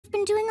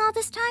been doing all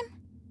this time?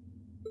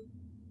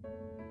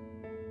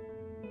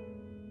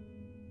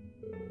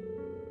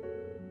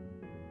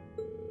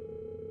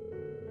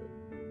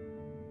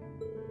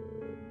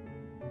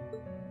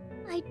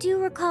 I do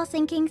recall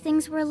thinking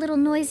things were a little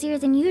noisier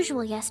than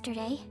usual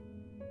yesterday.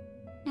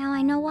 Now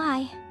I know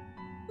why.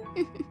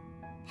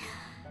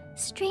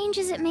 Strange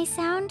as it may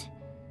sound,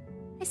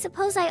 I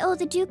suppose I owe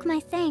the Duke my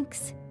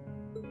thanks.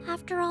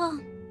 After all,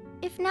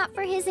 if not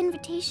for his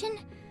invitation,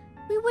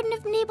 we wouldn't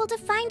have been able to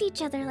find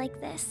each other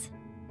like this.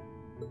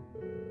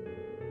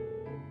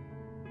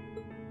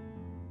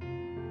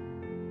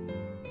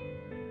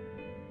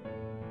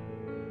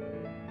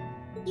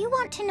 You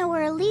want to know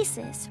where Elise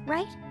is,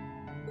 right?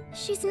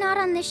 She's not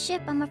on this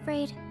ship, I'm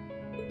afraid.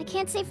 I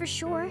can't say for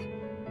sure,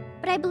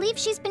 but I believe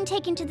she's been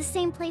taken to the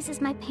same place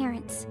as my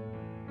parents.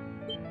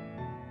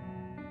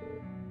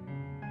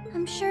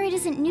 I'm sure it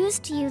isn't news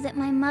to you that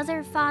my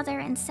mother, father,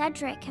 and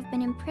Cedric have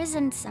been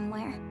imprisoned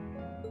somewhere.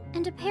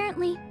 And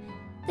apparently,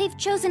 they've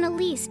chosen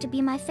Elise to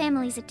be my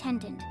family's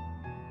attendant.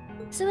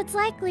 So it's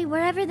likely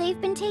wherever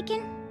they've been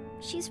taken,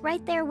 she's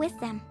right there with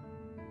them.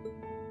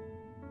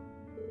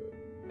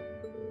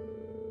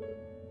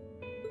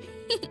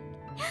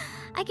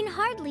 I can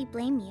hardly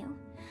blame you.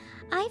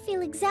 I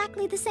feel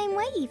exactly the same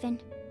way, even.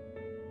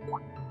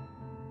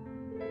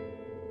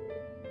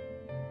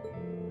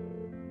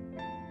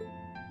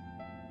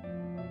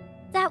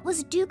 That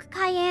was Duke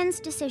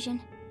Cayenne's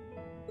decision.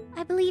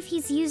 I believe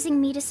he's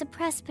using me to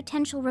suppress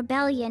potential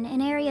rebellion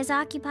in areas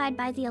occupied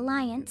by the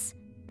Alliance,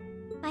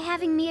 by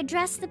having me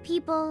address the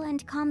people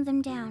and calm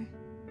them down.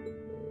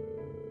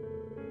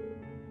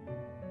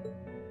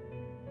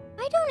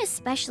 I don't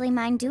especially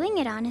mind doing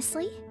it,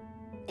 honestly.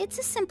 It's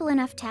a simple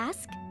enough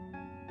task.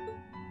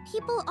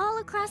 People all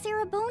across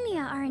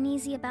Erebonia are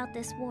uneasy about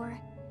this war.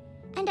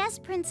 And as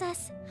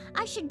princess,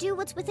 I should do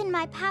what's within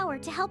my power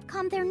to help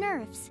calm their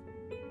nerves.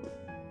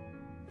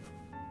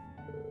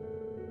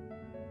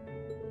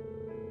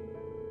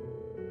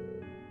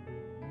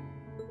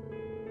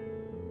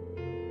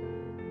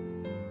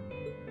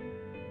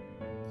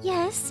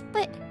 Yes,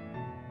 but...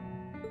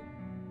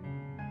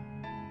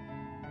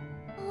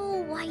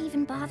 Oh, why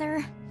even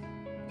bother?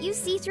 You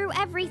see through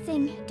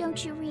everything,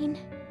 don't you, Reen?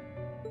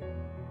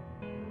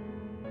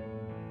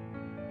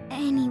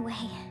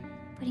 Anyway,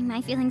 putting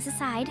my feelings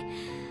aside,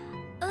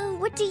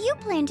 what do you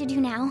plan to do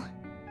now?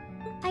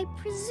 I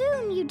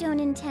presume you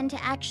don't intend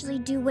to actually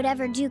do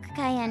whatever Duke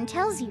Cayenne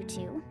tells you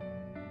to.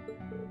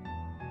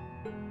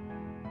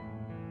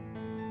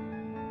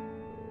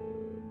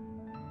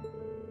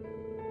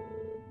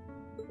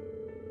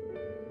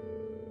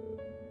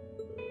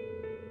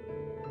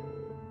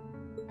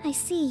 I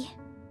see.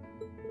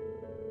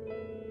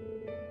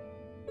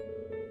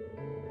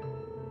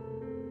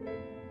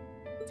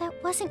 That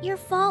wasn't your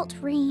fault,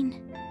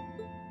 Reen.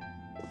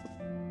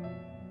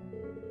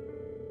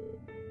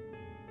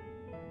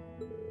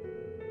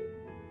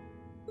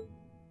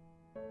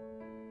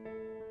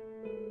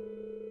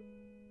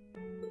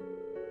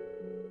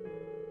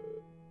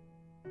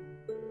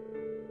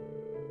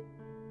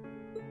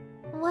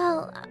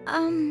 Well,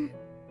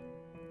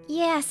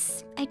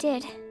 yes, I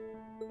did.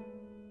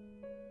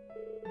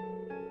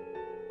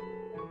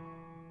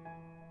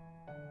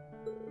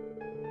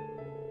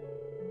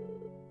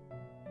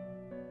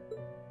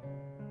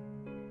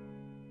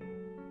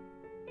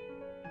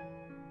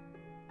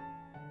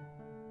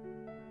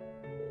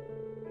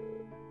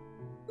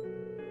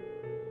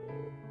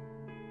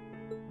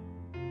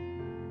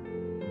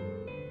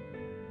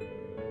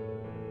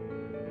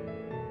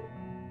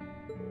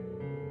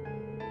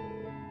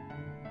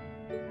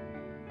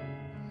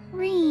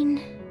 Reen.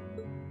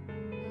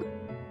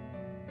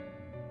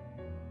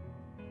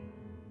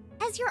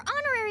 As your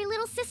honorary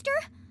little sister,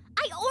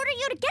 I order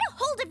you to get a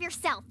hold of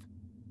yourself!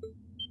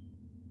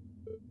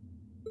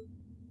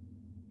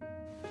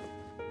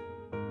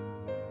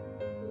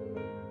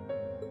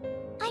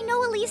 I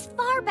know Elise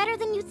far better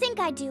than you think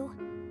I do.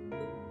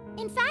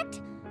 In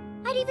fact,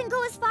 I'd even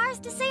go as far as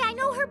to say I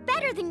know her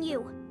better than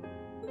you.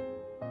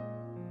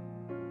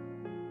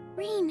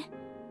 Reen.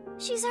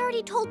 She's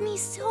already told me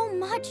so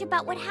much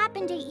about what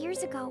happened 8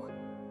 years ago.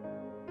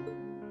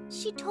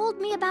 She told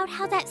me about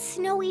how that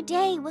snowy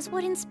day was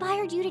what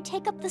inspired you to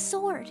take up the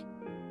sword.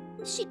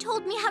 She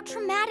told me how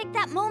traumatic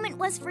that moment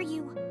was for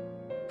you.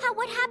 How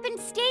what happened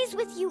stays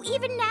with you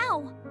even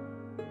now.